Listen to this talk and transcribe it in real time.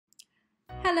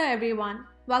Hello everyone,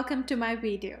 welcome to my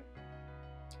video.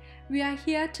 We are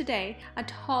here today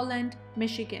at Holland,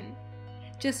 Michigan,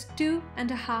 just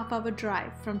 2.5 hour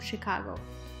drive from Chicago.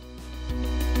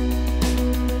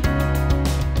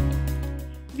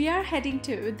 We are heading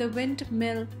to the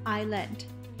Windmill Island.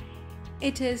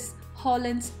 It is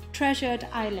Holland's treasured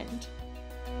island.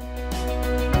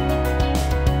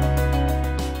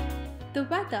 The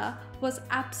weather was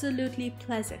absolutely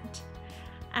pleasant,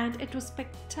 and it was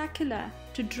spectacular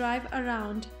to drive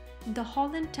around the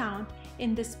Holland town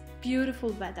in this beautiful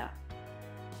weather.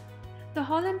 The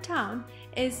Holland town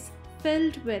is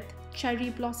filled with cherry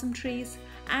blossom trees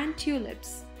and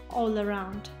tulips all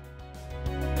around.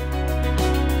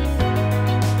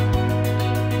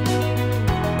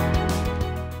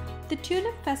 The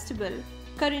Tulip Festival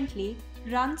currently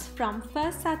runs from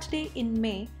first Saturday in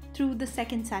May through the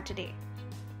second Saturday.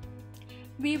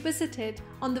 We visited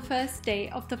on the first day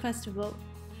of the festival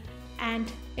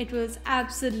and it was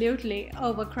absolutely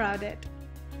overcrowded.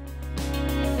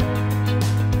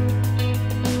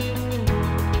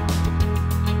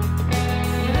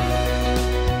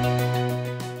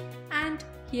 And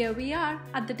here we are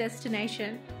at the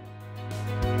destination.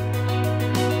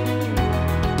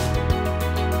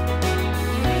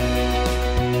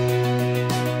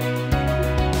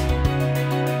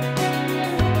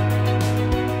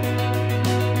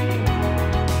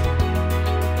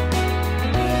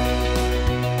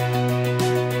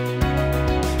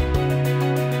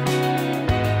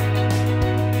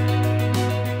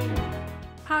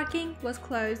 Parking was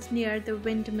closed near the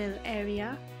Windmill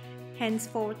area,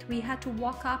 henceforth we had to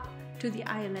walk up to the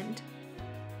island.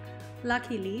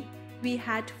 Luckily, we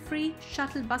had free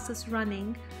shuttle buses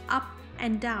running up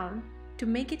and down to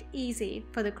make it easy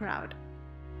for the crowd.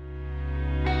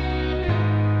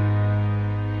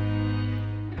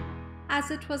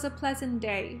 As it was a pleasant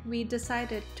day, we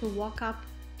decided to walk up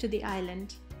to the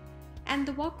island, and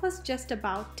the walk was just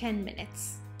about 10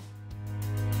 minutes.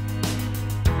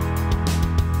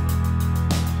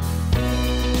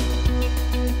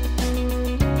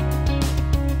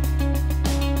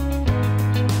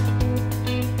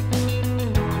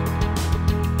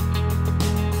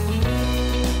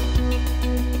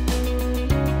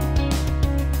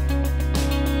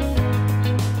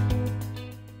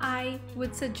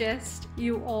 Would suggest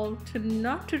you all to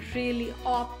not really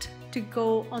opt to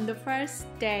go on the first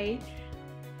day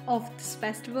of this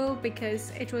festival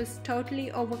because it was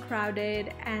totally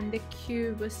overcrowded and the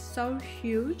queue was so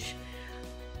huge.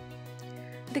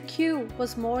 The queue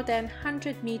was more than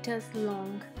 100 meters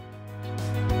long.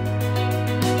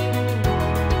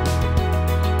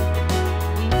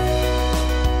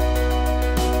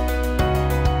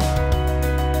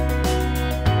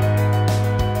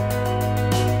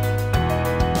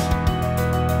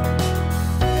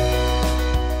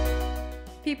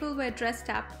 People were dressed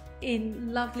up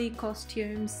in lovely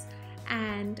costumes,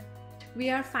 and we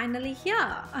are finally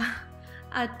here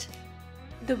at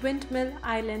the Windmill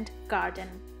Island Garden.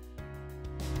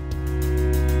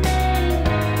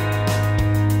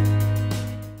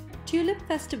 Tulip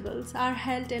festivals are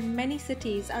held in many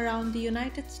cities around the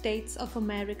United States of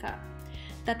America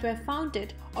that were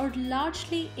founded or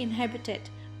largely inhabited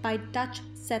by Dutch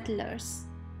settlers.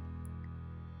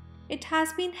 It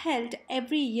has been held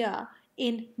every year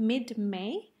in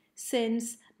mid-May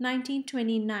since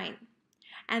 1929,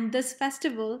 and this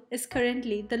festival is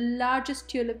currently the largest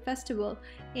tulip festival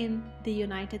in the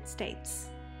United States.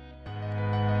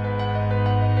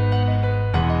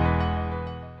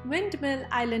 Windmill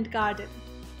Island Garden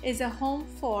is a home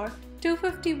for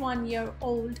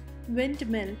 251-year-old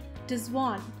windmill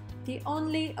DeZwaan, the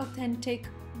only authentic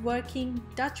working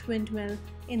Dutch windmill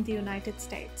in the United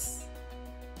States.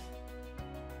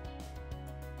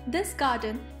 This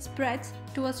garden spreads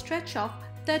to a stretch of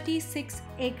 36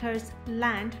 acres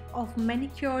land of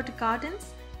manicured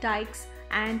gardens, dikes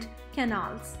and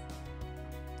canals.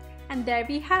 And there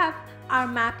we have our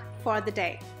map for the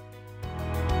day.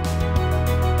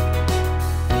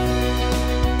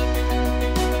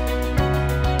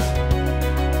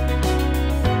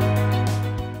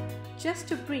 Just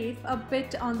to brief a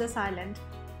bit on this island,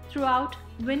 throughout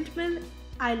Windmill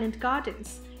Island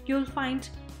Gardens, you'll find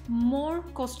more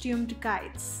costumed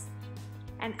guides,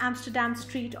 an Amsterdam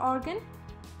street organ,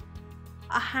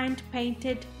 a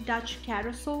hand-painted Dutch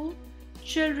carousel,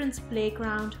 children's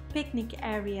playground, picnic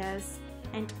areas,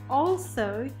 and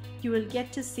also you will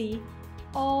get to see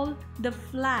all the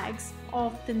flags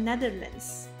of the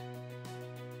Netherlands.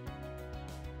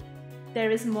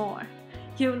 There is more.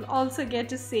 You will also get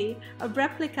to see a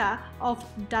replica of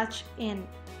Dutch Inn.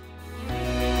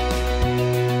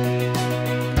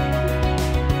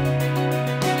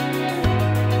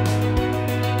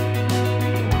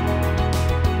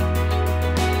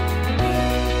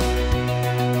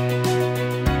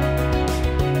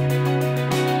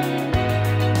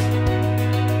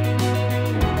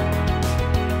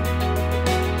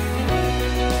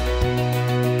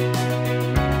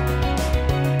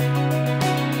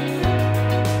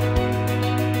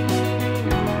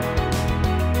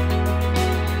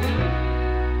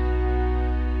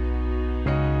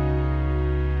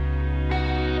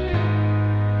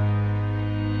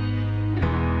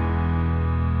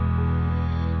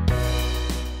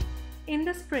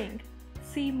 the spring,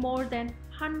 see more than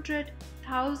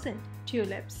 100,000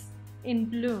 tulips in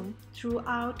bloom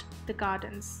throughout the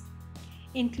gardens,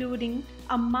 including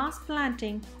a mass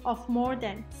planting of more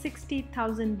than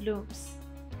 60,000 blooms.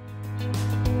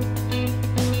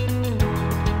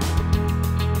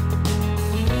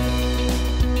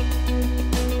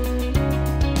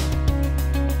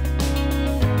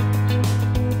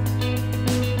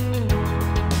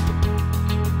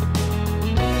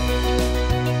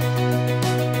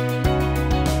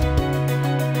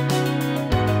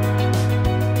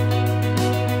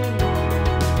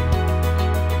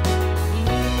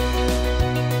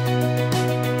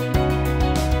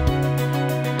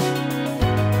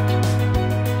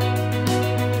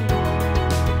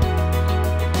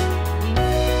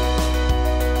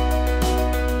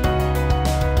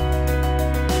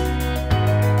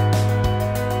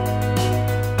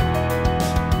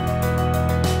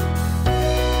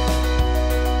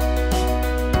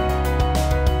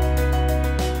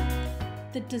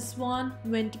 The DeZwaan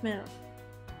windmill.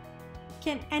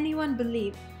 Can anyone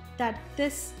believe that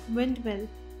this windmill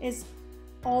is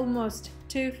almost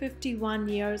 251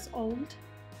 years old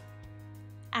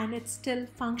and it's still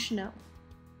functional?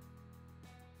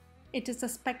 It is a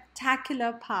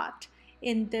spectacular part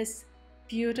in this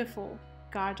beautiful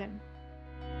garden.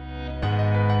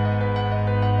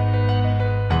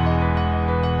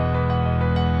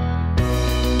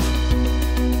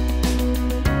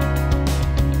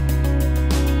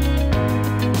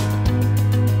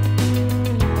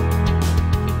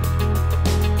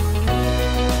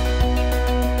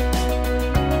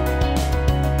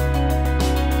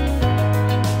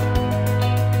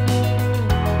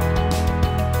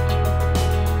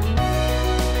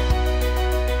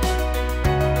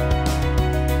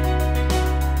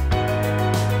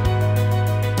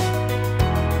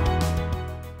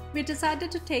 We decided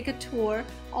to take a tour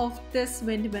of this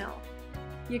windmill.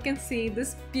 You can see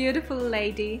this beautiful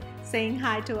lady saying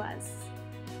hi to us.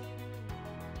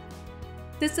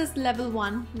 This is level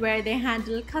 1 where they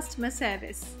handle customer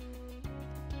service.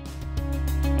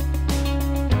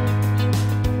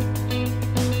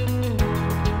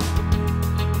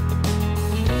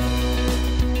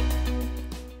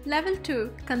 Level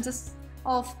 2 consists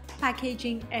of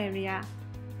packaging area.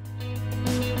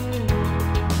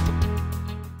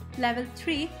 Level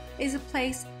 3 is a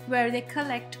place where they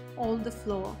collect all the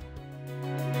flour.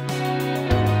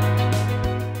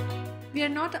 We are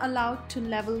not allowed to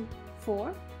level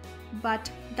 4, but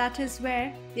that is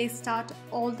where they start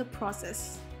all the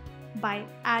process by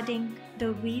adding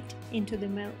the wheat into the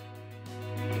mill.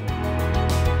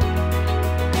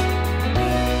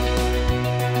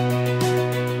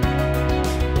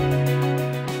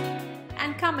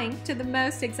 And coming to the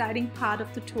most exciting part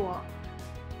of the tour,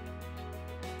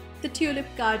 the tulip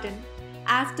garden.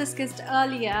 As discussed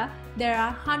earlier, there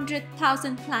are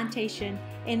 100,000 plantations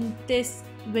in this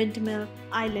Windmill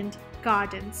Island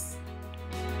gardens.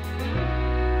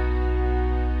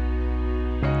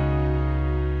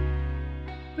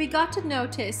 We got to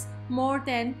notice more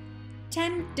than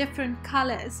 10 different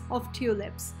colors of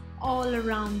tulips all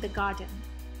around the garden.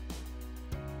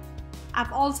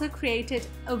 I've also created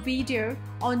a video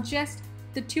on just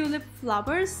the tulip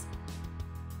flowers.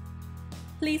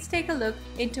 Please take a look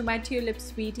into my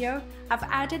tulips video. I've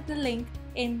added the link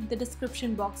in the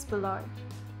description box below.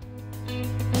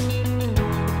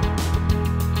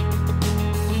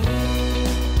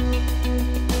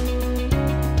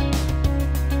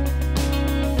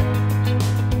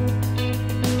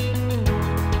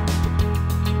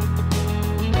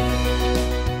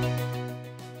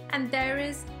 And there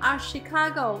is our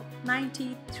Chicago,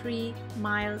 93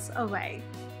 miles away.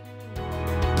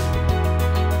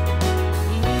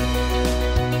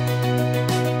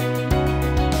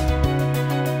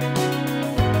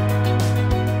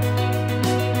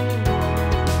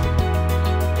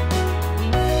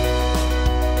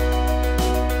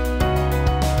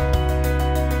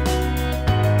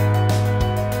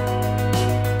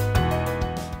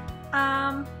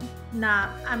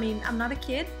 I'm not a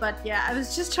kid, but yeah, I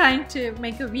was just trying to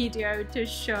make a video to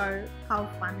show how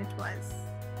fun it was.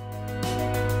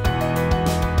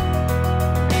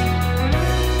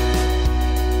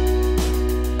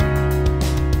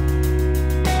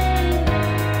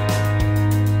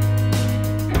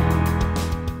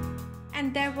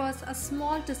 And there was a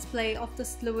small display of the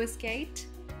sluice gate.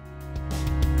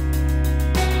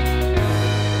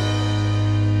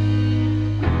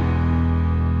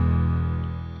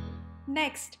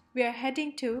 Next, we are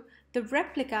heading to the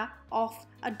replica of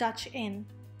a Dutch inn,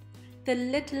 the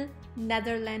Little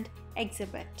Netherland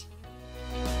exhibit.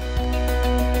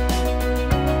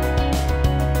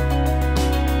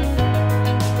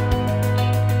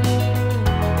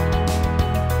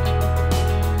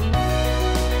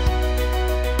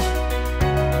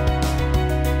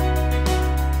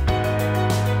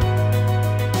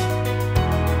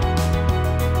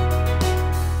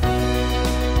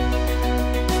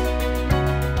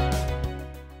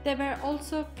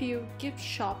 few gift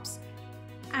shops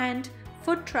and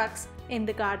food trucks in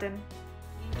the garden.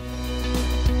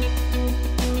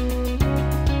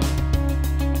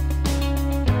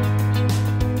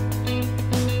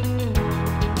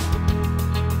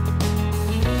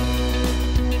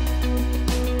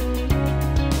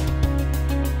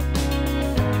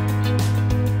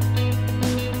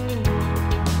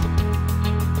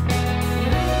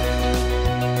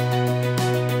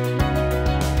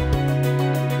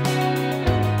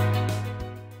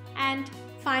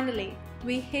 Finally,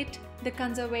 we hit the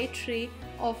conservatory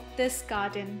of this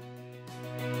garden.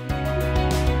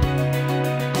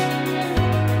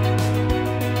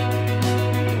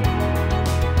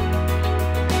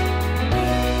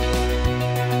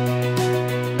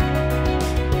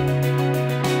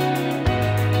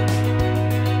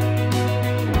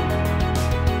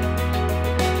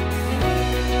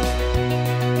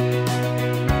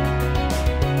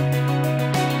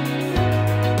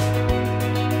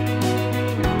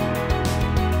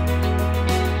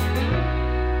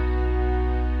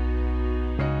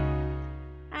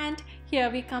 Here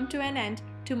we come to an end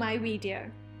to my video.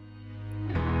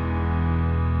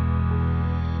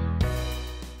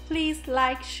 Please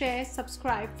like, share,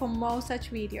 subscribe for more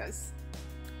such videos.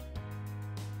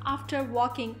 After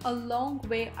walking a long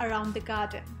way around the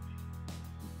garden,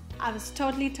 I was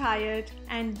totally tired,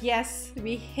 and yes,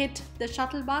 we hit the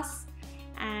shuttle bus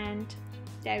and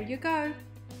there you go.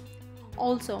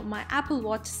 Also, my Apple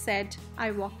Watch said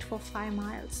I walked for 5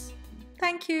 miles.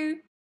 Thank you.